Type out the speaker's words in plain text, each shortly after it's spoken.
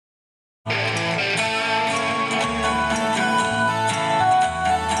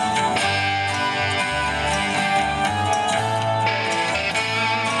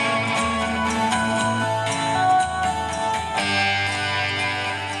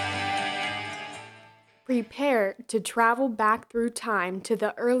Prepare to travel back through time to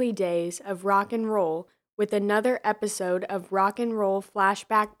the early days of rock and roll with another episode of Rock and Roll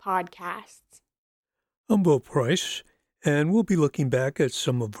Flashback Podcasts. I'm Bo Price, and we'll be looking back at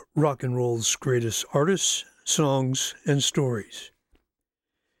some of rock and roll's greatest artists, songs, and stories.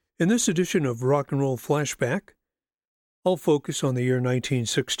 In this edition of Rock and Roll Flashback, I'll focus on the year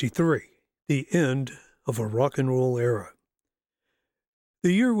 1963, the end of a rock and roll era.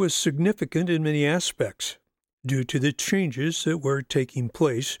 The year was significant in many aspects due to the changes that were taking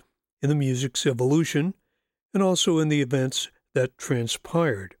place in the music's evolution and also in the events that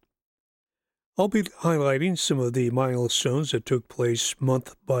transpired. I'll be highlighting some of the milestones that took place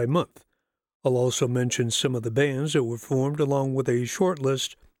month by month. I'll also mention some of the bands that were formed along with a short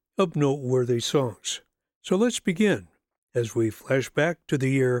list of noteworthy songs. So let's begin as we flash back to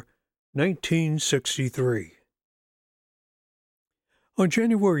the year 1963. On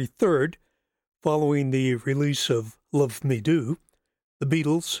January 3rd, following the release of Love Me Do, the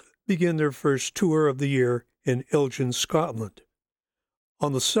Beatles began their first tour of the year in Elgin, Scotland.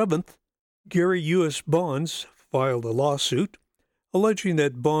 On the 7th, Gary U.S. Bonds filed a lawsuit alleging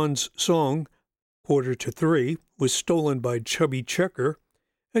that Bonds' song, Quarter to Three, was stolen by Chubby Checker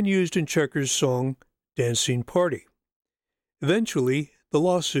and used in Checker's song, Dancing Party. Eventually, the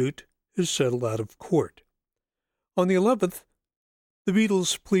lawsuit is settled out of court. On the 11th, the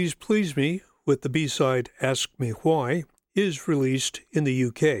Beatles' Please Please Me, with the B-side Ask Me Why, is released in the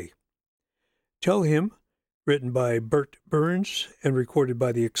UK. Tell Him, written by Bert Burns and recorded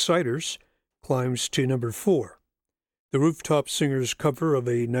by the Exciters, climbs to number 4. The Rooftop Singers' cover of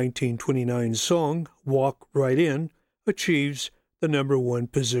a 1929 song, Walk Right In, achieves the number 1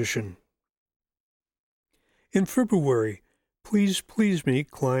 position. In February, Please Please Me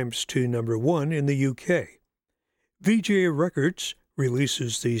climbs to number 1 in the UK. VJ Records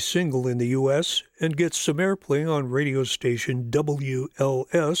releases the single in the U.S. and gets some airplay on radio station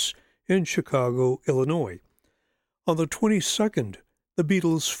WLS in Chicago, Illinois. On the 22nd, the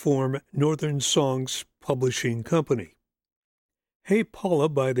Beatles form Northern Songs Publishing Company. Hey Paula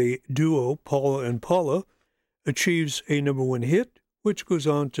by the duo Paula and Paula achieves a number 1 hit, which goes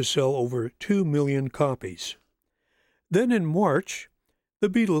on to sell over 2 million copies. Then in March, the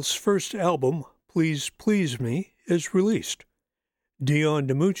Beatles' first album, Please Please Me, is released. Dion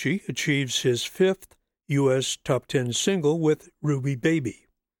DiMucci achieves his 5th U.S. Top 10 single with Ruby Baby.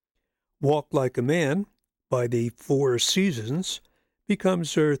 Walk Like a Man by the Four Seasons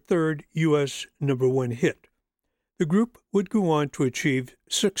becomes their 3rd U.S. number 1 hit. The group would go on to achieve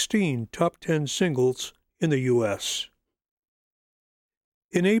 16 Top 10 singles in the U.S.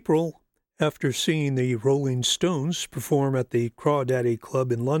 In April, after seeing the Rolling Stones perform at the Crawdaddy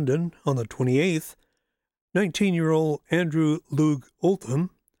Club in London on the 28th, 19-year-old Andrew Loog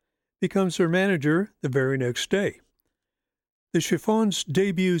Oldham becomes their manager the very next day. The Chiffons'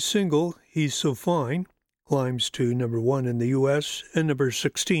 debut single, He's So Fine, climbs to number 1 in the U.S. and number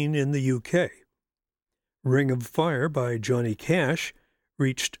 16 in the U.K. Ring of Fire by Johnny Cash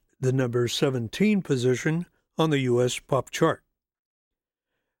reached the number 17 position on the U.S. pop chart.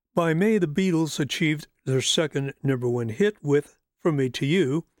 By May, the Beatles achieved their 2nd number 1 hit with From Me to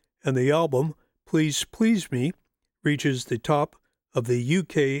You, and the album Please Please Me reaches the top of the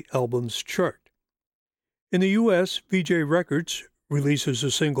UK albums chart. In the US, VJ Records releases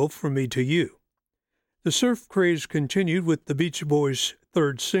a single, From Me to You. The surf craze continued with the Beach Boys'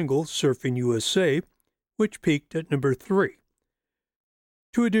 3rd single, Surfing USA, which peaked at number 3.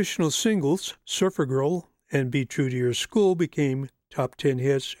 2 additional singles, Surfer Girl and Be True to Your School, became top 10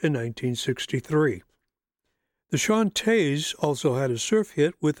 hits in 1963. The Shantays also had a surf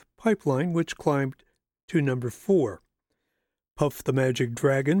hit with Pipeline, which climbed to number 4. Puff the Magic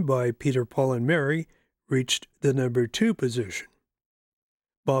Dragon by Peter, Paul and Mary reached the number 2 position.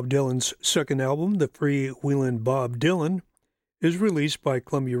 Bob Dylan's 2nd album, The Freewheelin' Bob Dylan, is released by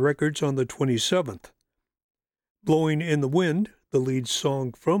Columbia Records on the 27th. Blowing in the Wind, the lead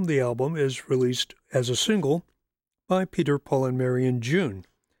song from the album, is released as a single by Peter, Paul and Mary in June.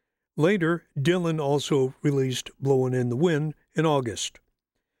 Later, Dylan also released Blowin' in the Wind in August.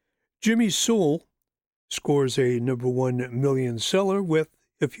 Jimmy Soul scores a number 1 million seller with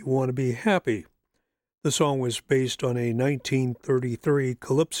If You Want to Be Happy. The song was based on a 1933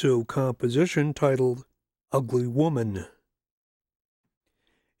 calypso composition titled Ugly Woman.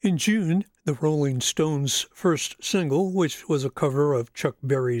 In June, the Rolling Stones' first single, which was a cover of Chuck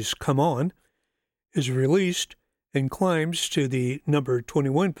Berry's Come On, is released and climbs to the number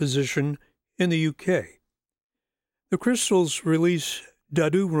 21 position in the UK. The Crystals release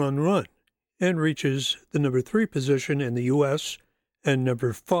Dadu Run Run and reaches the number 3 position in the US and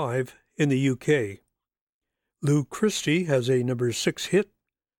number 5 in the UK. Lou Christie has a number 6 hit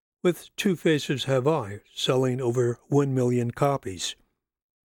with Two Faces Have I, selling over 1 million copies.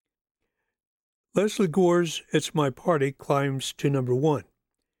 Leslie Gore's It's My Party climbs to number 1.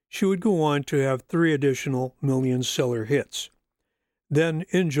 She would go on to have 3 additional million-seller hits. Then,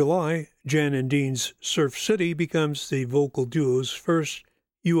 in July, Jan and Dean's Surf City becomes the vocal duo's first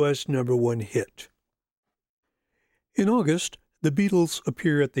U.S. number 1 hit. In August, the Beatles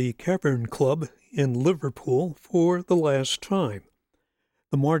appear at the Cavern Club in Liverpool for the last time.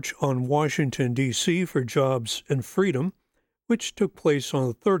 The March on Washington, D.C. for Jobs and Freedom, which took place on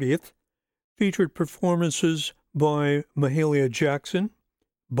the 30th, featured performances by Mahalia Jackson,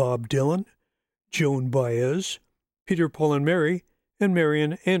 Bob Dylan, Joan Baez, Peter, Paul and Mary, and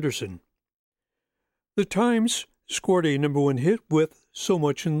Marian Anderson. The Times scored a number 1 hit with So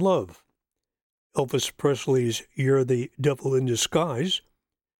Much in Love. Elvis Presley's You're the Devil in Disguise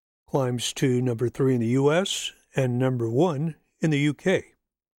climbs to number 3 in the U.S. and number 1 in the U.K.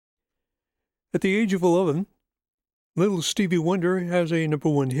 At the age of 11, little Stevie Wonder has a number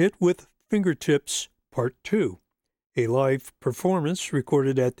 1 hit with Fingertips Part 2, a live performance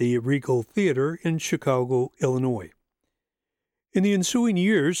recorded at the Regal Theater in Chicago, Illinois. In the ensuing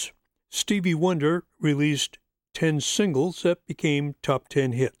years, Stevie Wonder released 10 singles that became top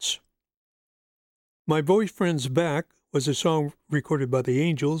 10 hits. My Boyfriend's Back was a song recorded by the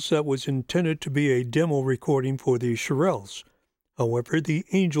Angels that was intended to be a demo recording for the Shirelles. However, the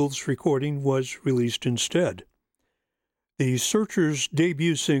Angels recording was released instead. The Searchers'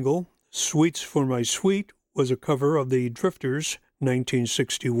 debut single, Sweets for My Sweet, was a cover of the Drifters'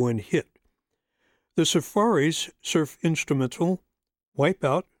 1961 hit. The Safaris' surf instrumental,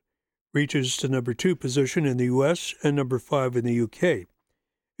 Wipeout, reaches the number 2 position in the U.S. and number 5 in the U.K.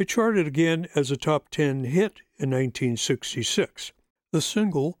 It charted again as a top 10 hit in 1966. The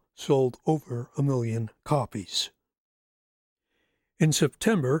single sold over 1 million copies. In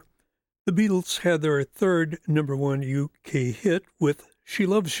September, the Beatles had their 3rd number 1 UK hit with She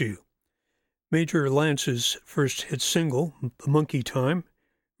Loves You. Major Lance's first hit single, The Monkey Time,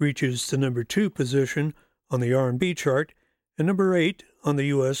 reaches the number 2 position on the R&B chart and number 8 on the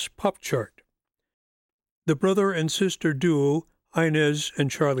U.S. pop chart. The brother and sister duo Inez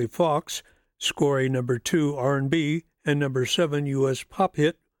and Charlie Fox score a number 2 R&B and number 7 U.S. pop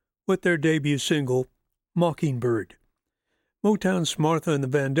hit with their debut single, Mockingbird. Motown's Martha and the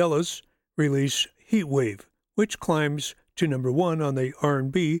Vandellas release Heatwave, which climbs to number 1 on the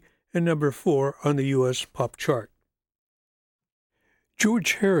R&B and number 4 on the U.S. pop chart.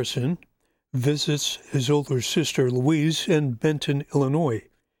 George Harrison visits his older sister Louise in Benton, Illinois,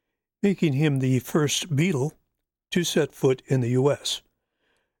 making him the first Beatle to set foot in the U.S.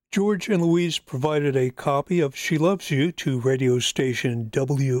 George and Louise provided a copy of She Loves You to radio station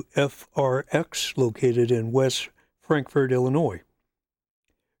WFRX located in West Frankfort, Illinois.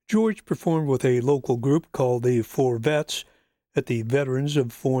 George performed with a local group called the Four Vets at the Veterans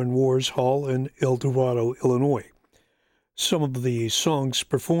of Foreign Wars Hall in El Dorado, Illinois. Some of the songs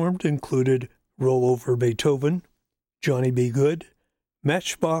performed included Roll Over Beethoven, Johnny Be Good,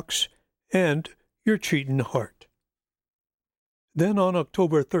 Matchbox, and Your Cheatin' Heart. Then on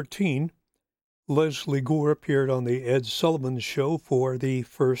October 13, Leslie Gore appeared on the Ed Sullivan Show for the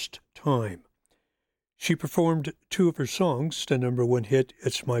first time. She performed 2 of her songs, the number 1 hit,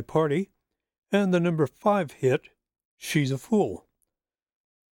 It's My Party, and the number 5 hit, She's a Fool.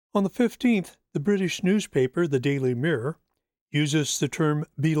 On the 15th, the British newspaper, the Daily Mirror, uses the term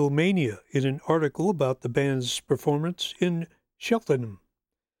Beatlemania in an article about the band's performance in Cheltenham.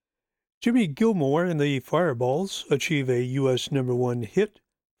 Jimmy Gilmore and the Fireballs achieve a U.S. number 1 hit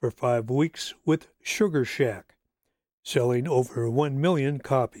for 5 weeks with Sugar Shack, selling over 1 million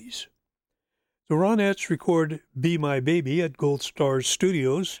copies. The Ronettes record Be My Baby at Gold Star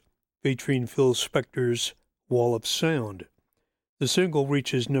Studios, featuring Phil Spector's Wall of Sound. The single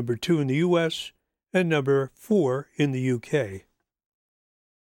reaches number 2 in the U.S. and number 4 in the U.K.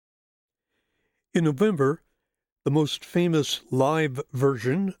 In November, the most famous live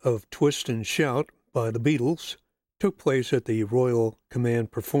version of Twist and Shout by the Beatles took place at the Royal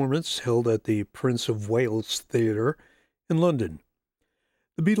Command performance held at the Prince of Wales Theatre in London.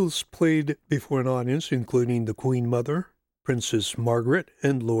 The Beatles played before an audience including the Queen Mother, Princess Margaret,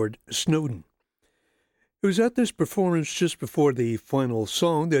 and Lord Snowdon. It was at this performance just before the final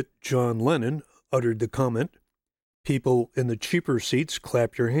song that John Lennon uttered the comment, "People in the cheaper seats,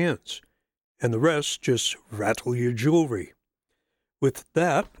 clap your hands, and the rest just rattle your jewelry." With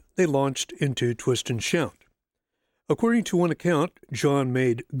that, they launched into Twist and Shout. According to one account, John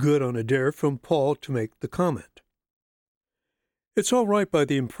made good on a dare from Paul to make the comment. It's All Right by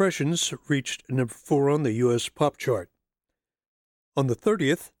the Impressions reached number 4 on the U.S. pop chart. On the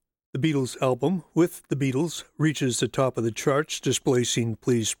 30th, the Beatles album, With the Beatles, reaches the top of the charts, displacing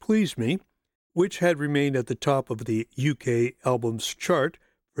Please Please Me, which had remained at the top of the UK albums chart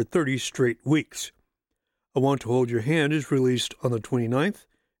for 30 straight weeks. I Want to Hold Your Hand is released on the 29th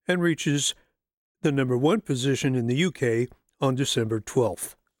and reaches the number 1 position in the UK on December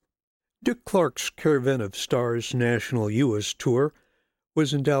 12th. Dick Clark's Caravan of Stars National U.S. Tour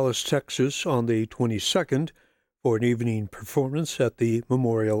was in Dallas, Texas on the 22nd for an evening performance at the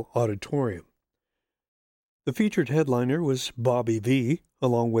Memorial Auditorium. The featured headliner was Bobby V,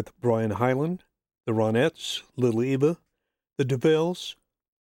 along with Brian Hyland, the Ronettes, Little Eva, the DeVales,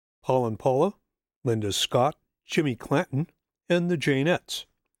 Paul and Paula, Linda Scott, Jimmy Clanton, and the Janettes.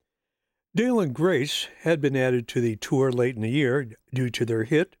 Dale and Grace had been added to the tour late in the year due to their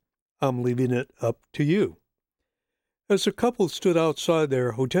hit, I'm Leaving It Up to You. As the couple stood outside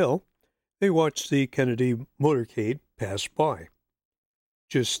their hotel, they watched the Kennedy motorcade pass by.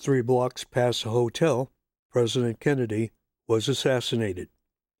 Just 3 blocks past the hotel, President Kennedy was assassinated.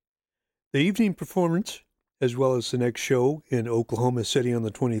 The evening performance, as well as the next show in Oklahoma City on the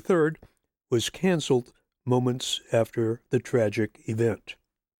 23rd, was canceled moments after the tragic event.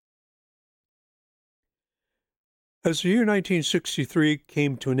 As the year 1963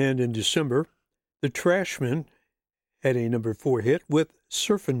 came to an end in December, the Trashmen had a number 4 hit with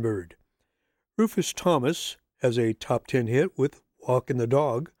Surfin' Bird. Rufus Thomas has a top 10 hit with Walkin' the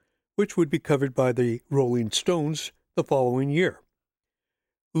Dog, which would be covered by the Rolling Stones the following year.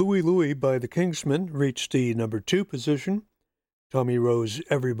 Louie Louie by the Kingsmen reached the number 2 position. Tommy Rowe's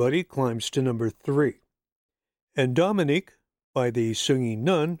Everybody climbs to number 3. And Dominique by the Singing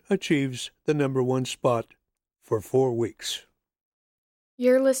Nun achieves the number 1 spot for 4 weeks.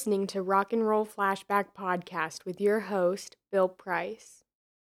 You're listening to Rock and Roll Flashback Podcast with your host, Bill Price.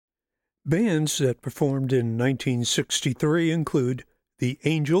 Bands that performed in 1963 include The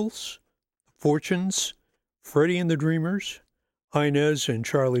Angels, Fortunes, Freddie and the Dreamers, Inez and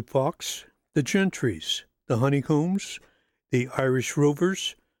Charlie Fox, The Gentrys, The Honeycombs, The Irish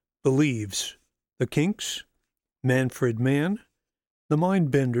Rovers, The Leaves, The Kinks, Manfred Mann, The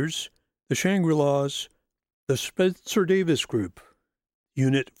Mindbenders, The Shangri-Las, The Spencer Davis Group,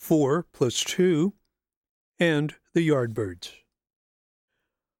 Unit 4+2, and The Yardbirds.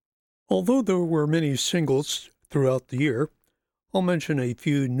 Although there were many singles throughout the year, I'll mention a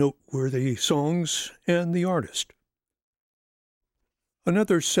few noteworthy songs and the artist.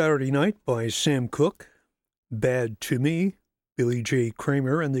 Another Saturday Night by Sam Cooke, Bad to Me, Billy J.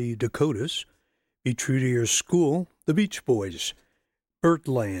 Kramer and the Dakotas, Be True to Your School, The Beach Boys,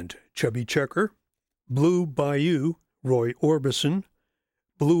 Birdland, Chubby Checker, Blue Bayou, Roy Orbison,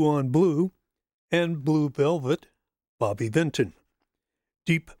 Blue on Blue, and Blue Velvet, Bobby Vinton.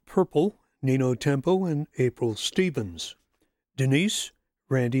 Deep Purple, Nino Tempo and April Stevens. Denise,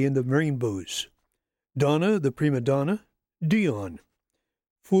 Randy and the Rainbows. Donna, the Prima Donna, Dion.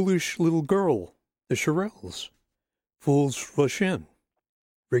 Foolish Little Girl, the Shirelles. Fools Rush In,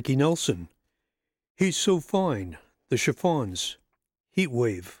 Ricky Nelson. He's So Fine, the Chiffons.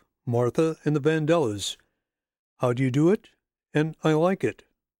 Heatwave, Martha and the Vandellas. How Do You Do It? And I Like It,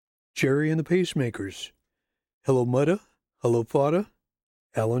 Jerry and the Pacemakers. Hello Mudda, Hello Fada,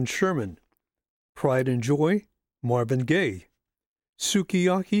 Alan Sherman. Pride and Joy, Marvin Gaye.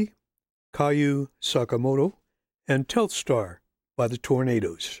 Sukiyaki, Caillou Sakamoto, and Telstar by the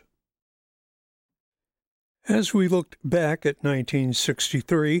Tornadoes. As we looked back at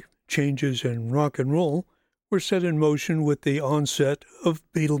 1963, changes in rock and roll were set in motion with the onset of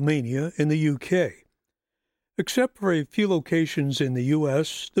Beatlemania in the UK. Except for a few locations in the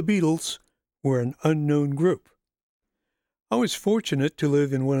U.S., the Beatles were an unknown group. I was fortunate to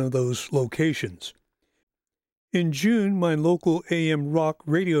live in one of those locations. In June, my local AM rock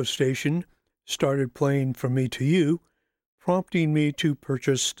radio station started playing From Me to You, prompting me to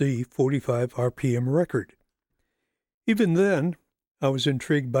purchase the 45 RPM record. Even then, I was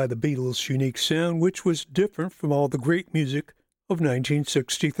intrigued by the Beatles' unique sound, which was different from all the great music of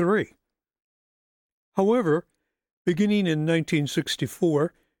 1963. However, beginning in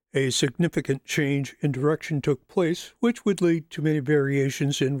 1964, a significant change in direction took place, which would lead to many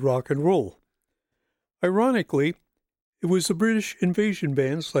variations in rock and roll. Ironically, it was the British invasion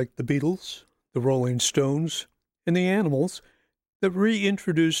bands like the Beatles, the Rolling Stones, and the Animals that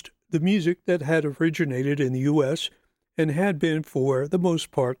reintroduced the music that had originated in the U.S. and had been, for the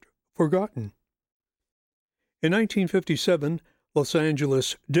most part, forgotten. In 1957, Los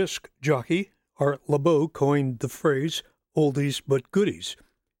Angeles disc jockey Art LeBeau coined the phrase oldies but goodies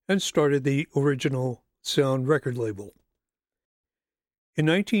and started the Original Sound record label. In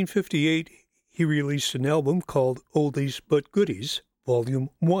 1958, he released an album called Oldies But Goodies, Volume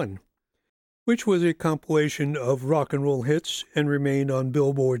 1, which was a compilation of rock and roll hits and remained on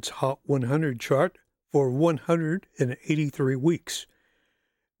Billboard's Hot 100 chart for 183 weeks.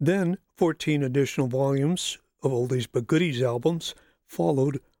 Then, 14 additional volumes of Oldies But Goodies albums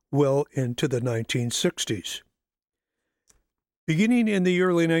followed well into the 1960s. Beginning in the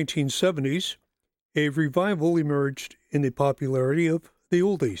early 1970s, a revival emerged in the popularity of the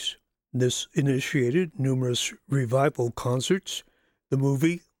oldies. This initiated numerous revival concerts, the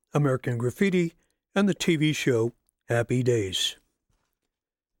movie American Graffiti, and the TV show Happy Days.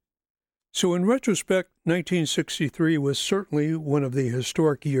 So in retrospect, 1963 was certainly one of the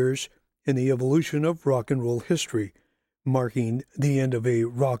historic years in the evolution of rock and roll history, marking the end of a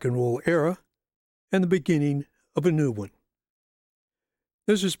rock and roll era and the beginning of a new one.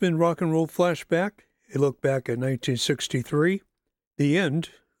 This has been Rock and Roll Flashback, a look back at 1963, the end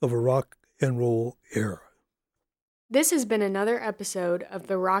of a rock and roll era. This has been another episode of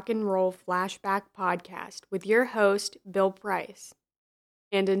the Rock and Roll Flashback Podcast with your host, Bill Price.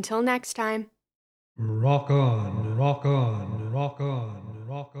 And until next time, rock on, rock on, rock on,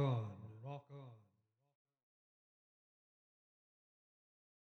 rock on.